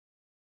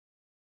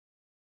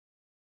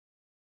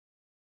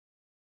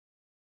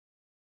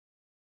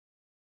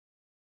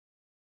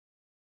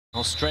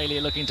Australia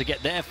looking to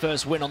get their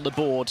first win on the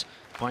board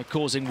by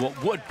causing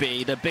what would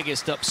be the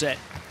biggest upset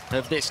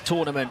of this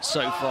tournament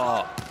so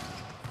far.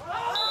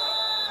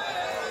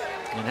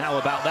 And how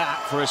about that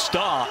for a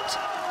start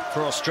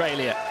for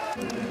Australia?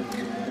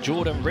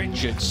 Jordan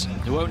Richards,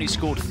 who only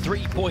scored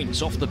 3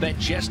 points off the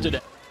bench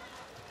yesterday.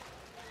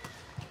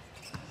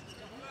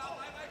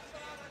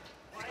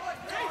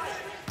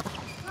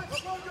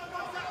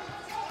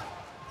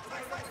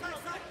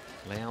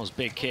 Leal's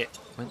big hit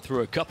went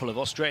through a couple of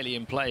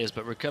Australian players,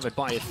 but recovered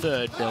by a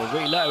third. They'll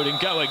reload and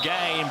go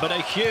again, but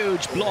a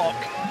huge block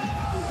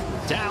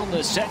down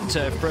the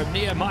centre from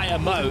Nehemiah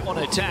Moat on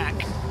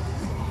attack.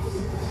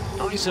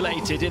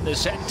 Isolated in the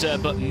centre,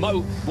 but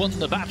Moat won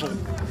the battle.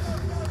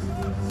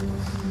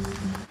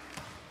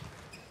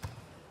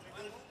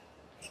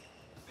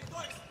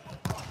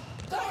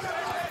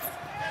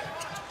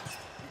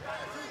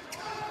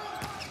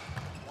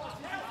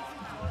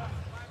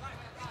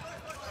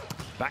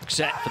 Back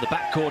set for the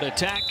backcourt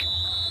attack.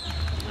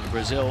 And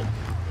Brazil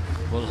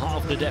will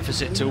halve the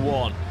deficit to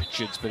 1.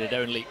 Richards, but it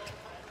only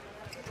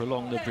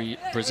prolonged the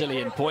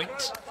Brazilian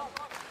point.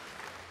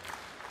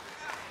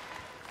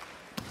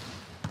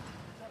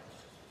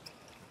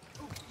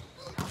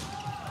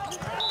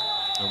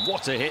 And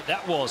what a hit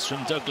that was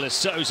from Douglas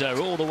Souza,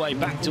 all the way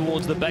back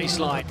towards the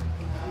baseline.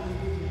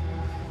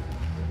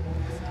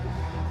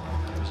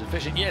 He was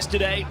efficient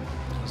yesterday.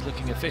 He's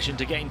looking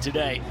efficient again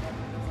today.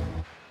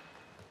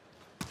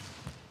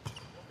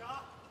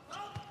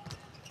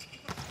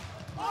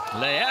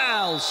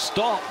 Leal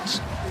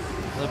stopped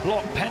the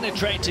block,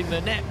 penetrating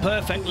the net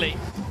perfectly.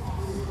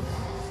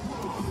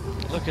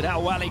 Look at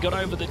how well he got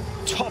over the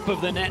top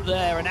of the net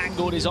there and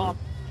angled his arm.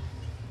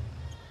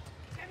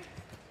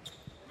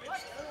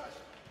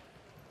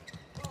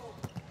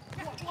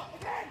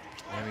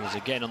 There he is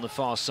again on the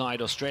far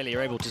side. Australia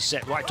able to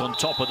set right on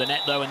top of the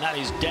net though, and that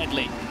is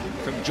deadly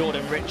from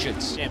Jordan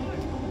Richards.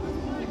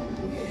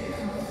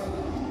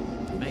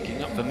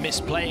 Making up for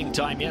missed playing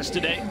time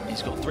yesterday.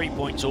 He's got 3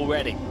 points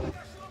already.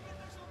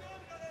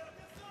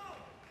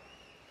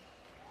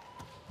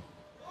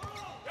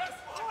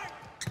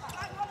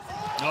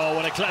 Oh,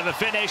 what a clever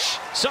finish.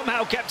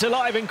 Somehow kept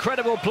alive.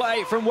 Incredible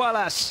play from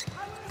Wallace.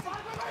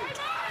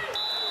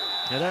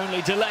 It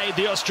only delayed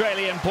the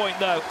Australian point,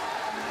 though.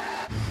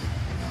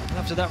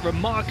 After that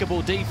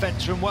remarkable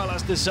defense from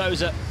Wallace de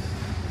Souza,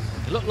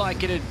 it looked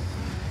like it had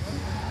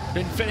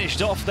been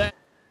finished off there.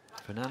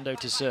 Fernando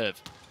to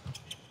serve.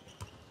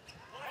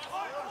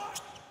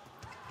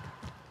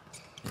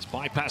 It's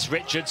bypass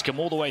Richards, come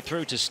all the way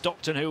through to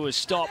Stockton, who was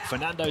stopped.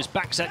 Fernando's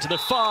back set to the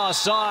far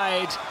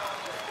side.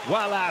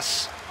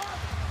 Wallace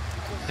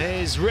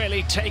is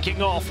really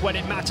taking off when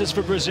it matters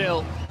for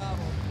Brazil.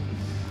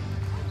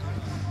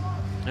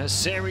 A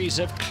series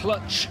of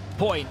clutch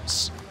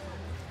points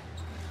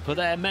for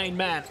their main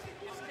man.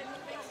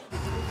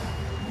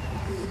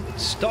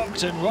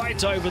 Stockton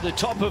right over the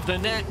top of the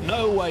net,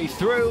 no way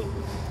through.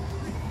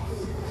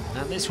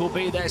 And this will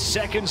be their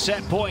second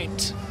set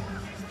point.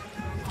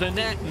 The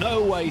net,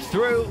 no way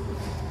through.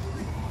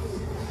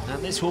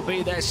 And this will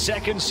be their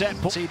second set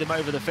point. See them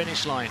over the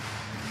finish line.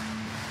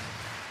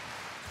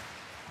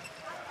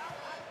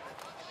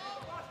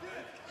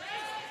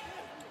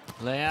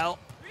 Leal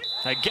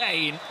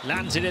again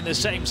lands it in the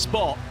same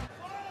spot.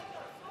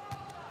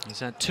 He's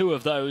had 2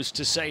 of those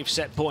to save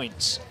set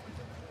points.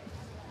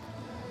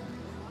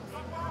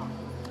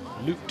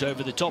 Looped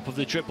over the top of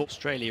the triple.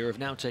 Australia have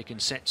now taken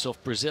sets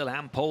off Brazil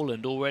and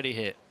Poland already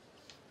here.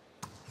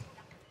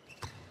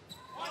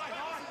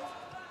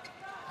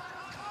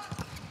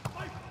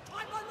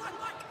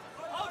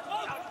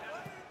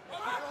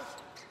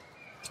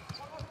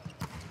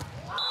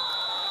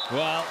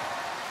 Well,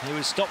 he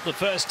was stopped the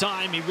first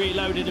time, he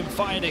reloaded and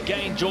fired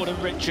again.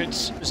 Jordan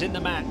Richards was in the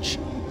match.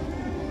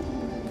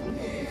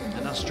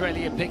 And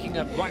Australia picking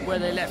up right where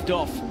they left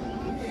off.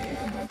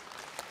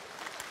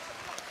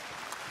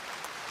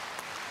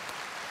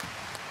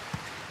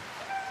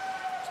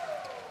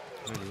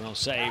 Really well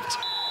saved.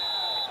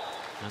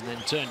 And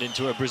then turned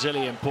into a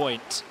Brazilian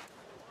point.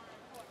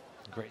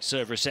 Great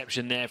serve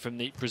reception there from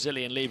the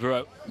Brazilian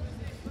libero.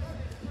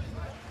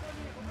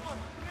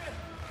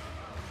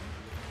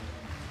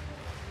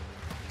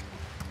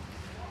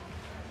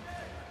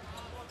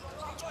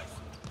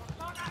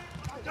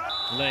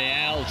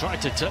 Leal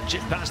tried to touch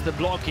it past the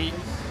block. He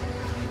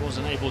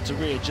wasn't able to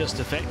readjust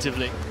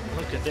effectively.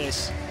 Look at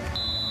this.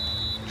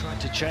 Tried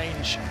to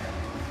change,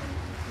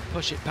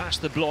 push it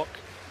past the block.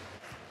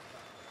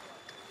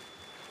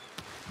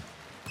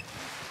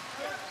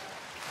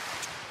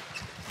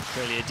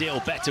 Australia deal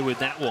better with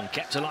that one.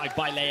 Kept alive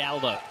by Leal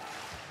though.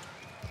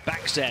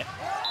 Back set.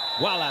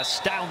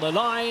 Wallace down the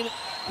line.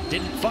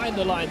 Didn't find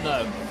the line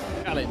though.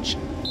 Challenge.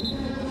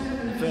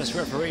 The first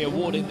referee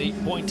awarding the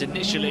point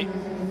initially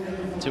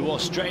to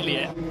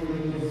Australia.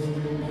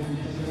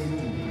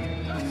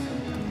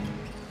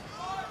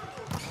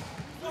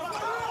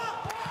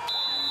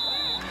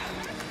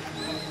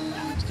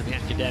 It's to be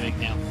academic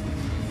now.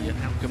 The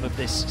outcome of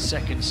this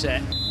second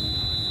set.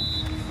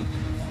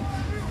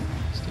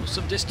 Still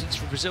some distance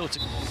for Brazil to...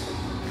 Could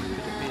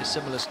it be a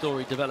similar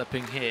story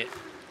developing here.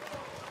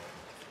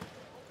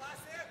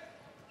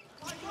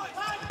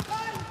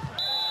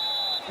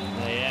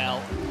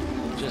 Leal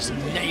just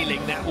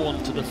nailing that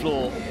one to the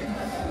floor.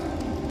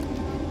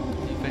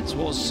 Defense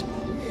was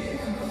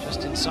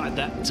just inside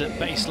that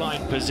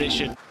baseline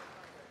position.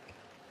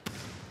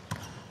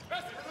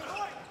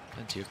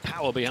 Plenty of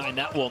power behind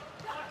that one.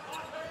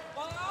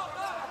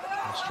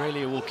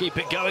 Australia will keep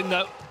it going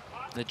though.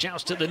 The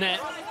joust at the net.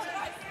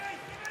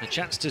 A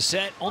chance to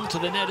set onto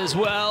the net as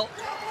well.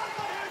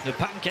 The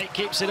pancake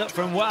keeps it up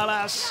from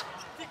Wallace.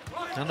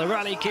 And the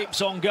rally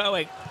keeps on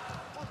going.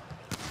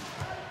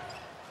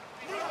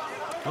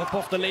 Up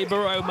off the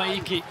libero,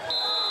 Maique.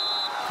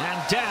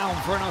 And down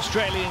for an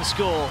Australian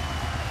score.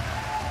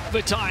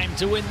 For time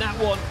to win that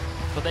one,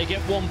 but they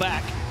get one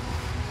back.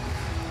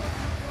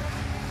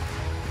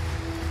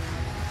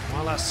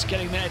 Wallace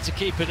getting there to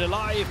keep it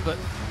alive, but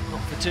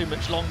not for too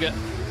much longer.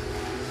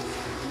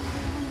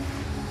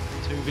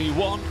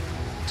 2v1,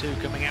 two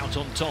coming out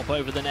on top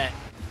over the net.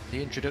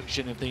 The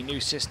introduction of the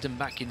new system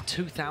back in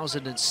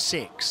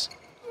 2006.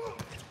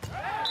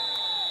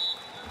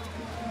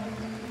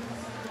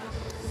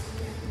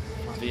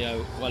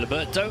 Flavio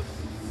Gualberto.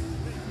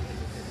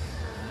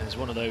 There's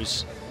one of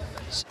those.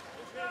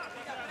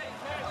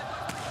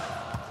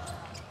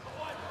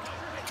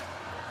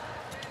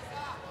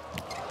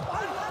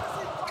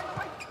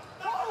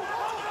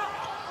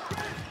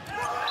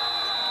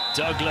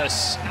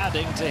 Douglas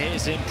adding to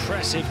his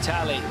impressive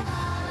tally.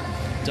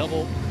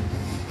 Double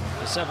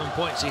the 7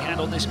 points he had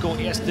on this court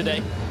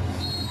yesterday.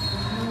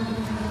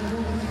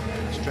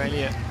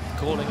 Australia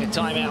calling a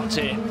timeout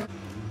here.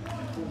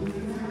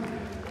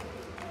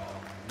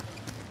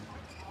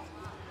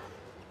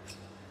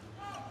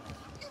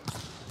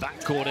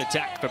 Backcourt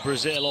attack for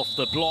Brazil off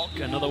the block.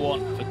 Another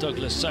one for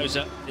Douglas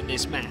Souza in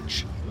this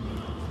match.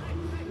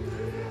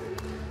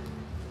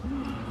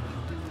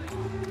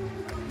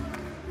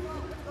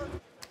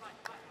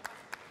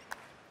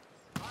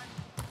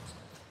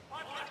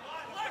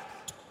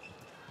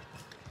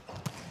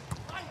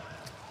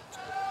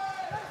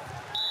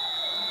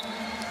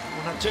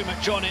 Not too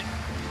much on it.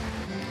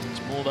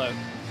 It's more though.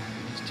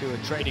 These two are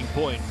trading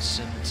points,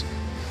 and it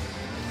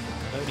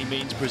only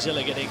means Brazil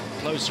are getting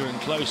closer and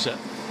closer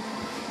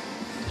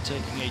to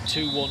taking a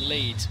 2-1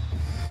 lead.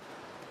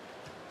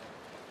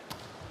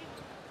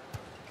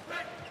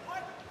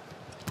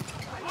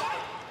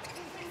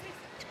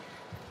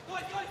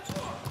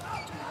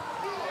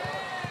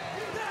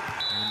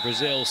 And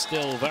Brazil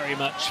still very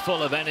much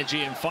full of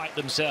energy and fight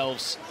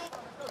themselves.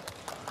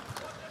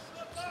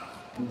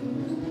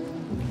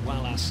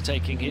 Wallace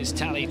taking his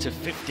tally to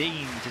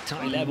 15 to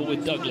tie level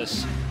with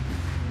Douglas.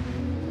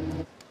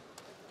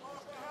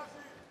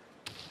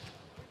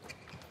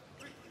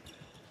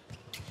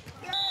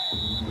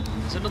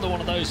 It's another one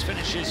of those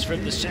finishes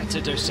from the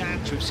setter dos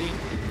Santos. We've seen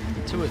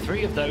 2 or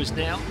 3 of those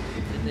now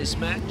in this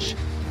match.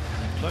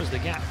 Close the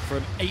gap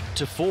from 8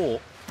 to 4.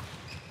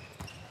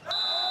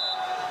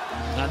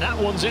 And that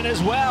one's in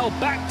as well.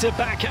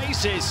 Back-to-back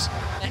aces.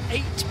 An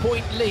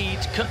 8-point lead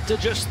cut to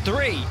just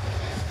 3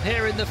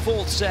 here in the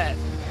 4th set.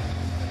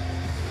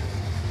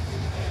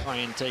 Try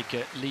and take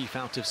a leaf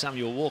out of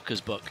Samuel Walker's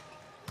book.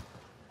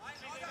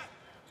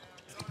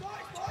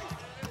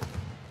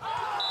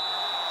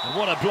 And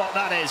what a block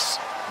that is.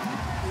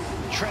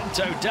 Trent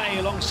O'Day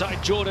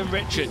alongside Jordan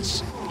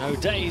Richards.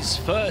 O'Day's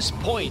first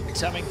point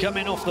having come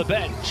in off the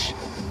bench.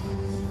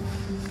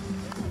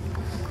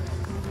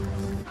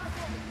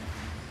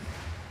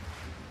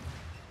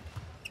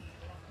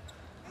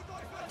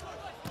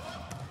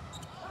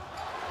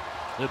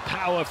 The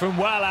power from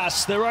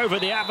Wallace. They're over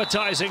the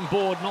advertising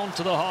board and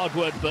onto the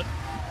hardwood, but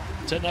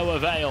to no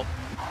avail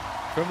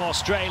from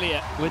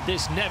Australia with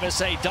this never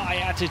say die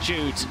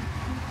attitude.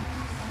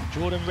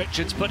 Jordan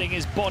Richards putting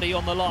his body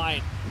on the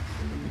line.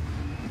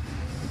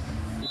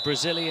 The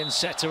Brazilian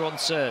setter on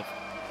serve.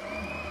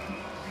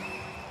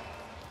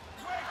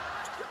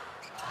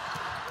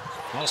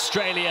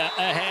 Australia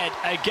ahead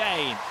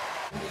again.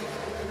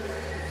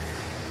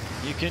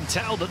 You can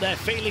tell that they're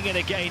feeling it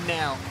again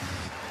now.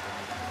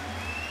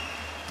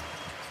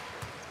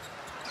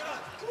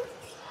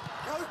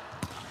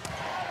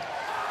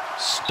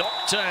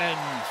 Stockton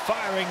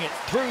firing it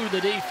through the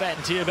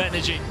defense. Plenty of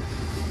energy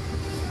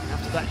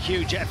after that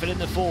huge effort in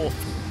the 4th.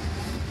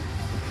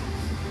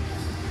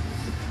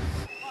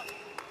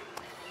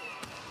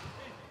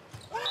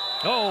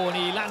 Oh, and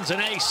he lands an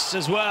ace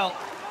as well.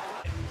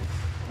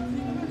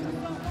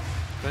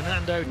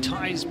 Fernando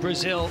ties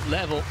Brazil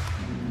level.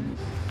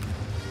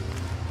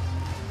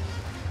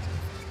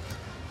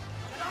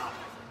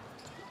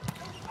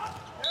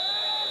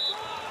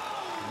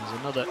 There's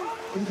another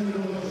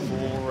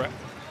for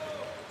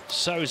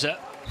Souza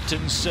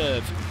to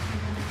serve.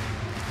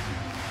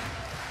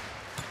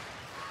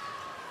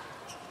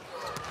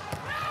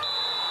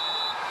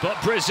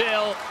 But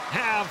Brazil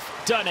have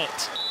done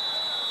it.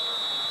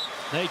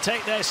 They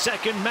take their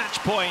 2nd match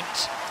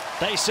point.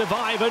 They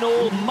survive an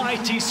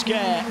almighty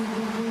scare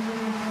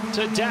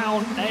to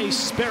down a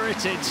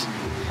spirited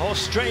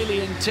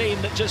Australian team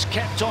that just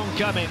kept on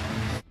coming.